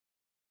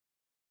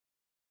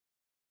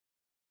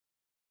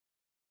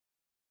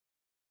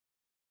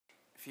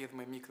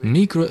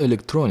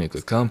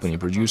Microelectronica company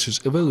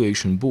produces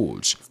evaluation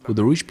boards with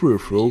a rich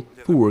peripheral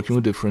for working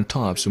with different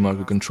types of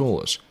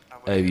microcontrollers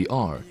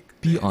AVR,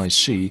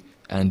 PIC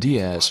and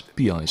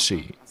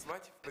DS-PIC.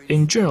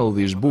 In general,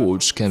 these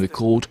boards can be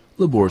called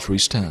laboratory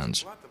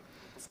stands.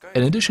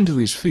 In addition to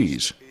these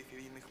fees,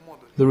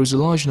 there is a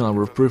large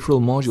number of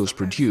peripheral modules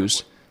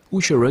produced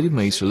which are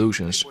ready-made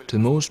solutions to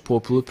the most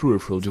popular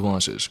peripheral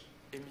devices.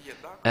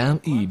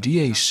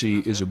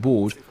 ME-DAC is a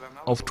board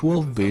of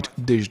 12-bit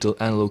digital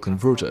analog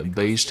converter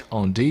based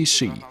on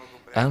DAC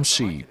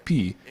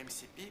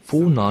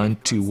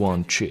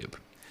MCP4921 chip.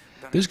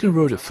 This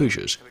converter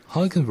features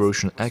high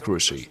conversion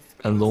accuracy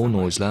and low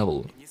noise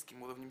level,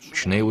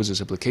 which enables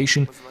its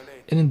application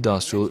in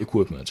industrial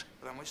equipment.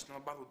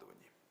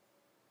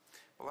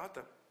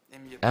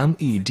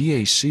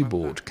 ME-DAC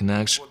board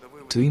connects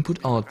to the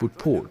input-output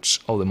ports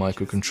of the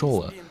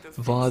microcontroller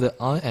via the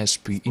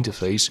ISP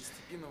interface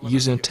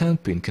using a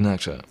 10-pin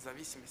connector.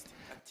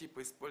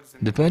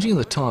 Depending on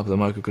the type of the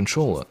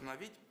microcontroller,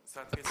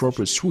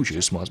 appropriate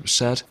switches must be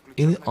set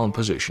in the on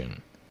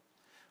position.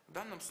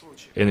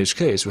 In this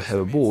case, we have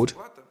a board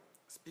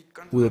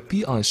with a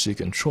PIC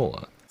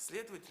controller.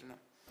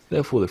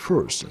 Therefore, the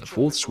first and the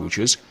fourth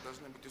switches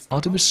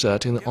are to be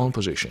set in the on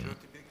position.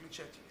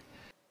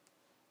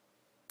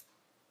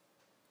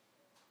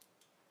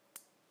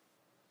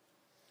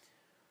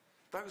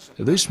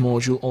 This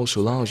module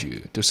also allows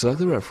you to select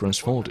the reference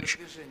voltage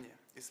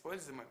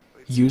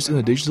used in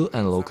the digital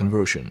analog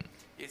conversion.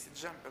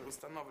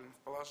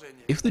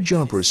 If the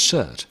jumper is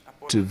set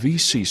to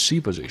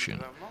VCC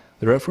position,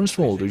 the reference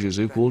voltage is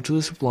equal to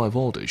the supply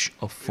voltage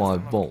of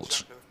 5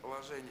 volts.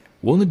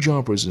 When the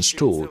jumper is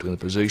installed in the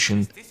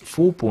position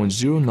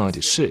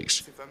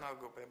 4.096,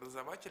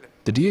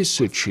 the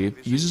DAC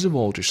chip uses a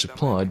voltage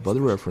supplied by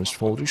the reference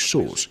voltage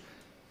source,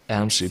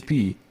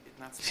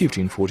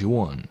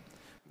 MCP1541.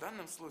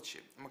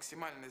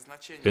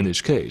 In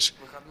this case,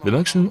 the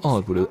maximum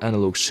output of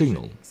analog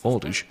signal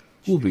voltage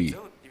will be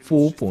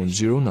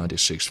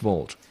 4.096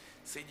 volt.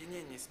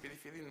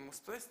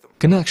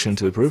 Connection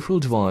to the peripheral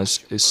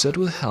device is set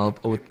with the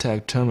help of a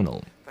tag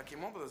terminal.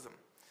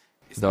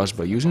 Thus,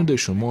 by using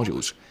additional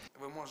modules,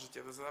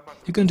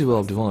 you can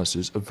develop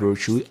devices of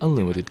virtually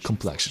unlimited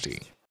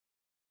complexity.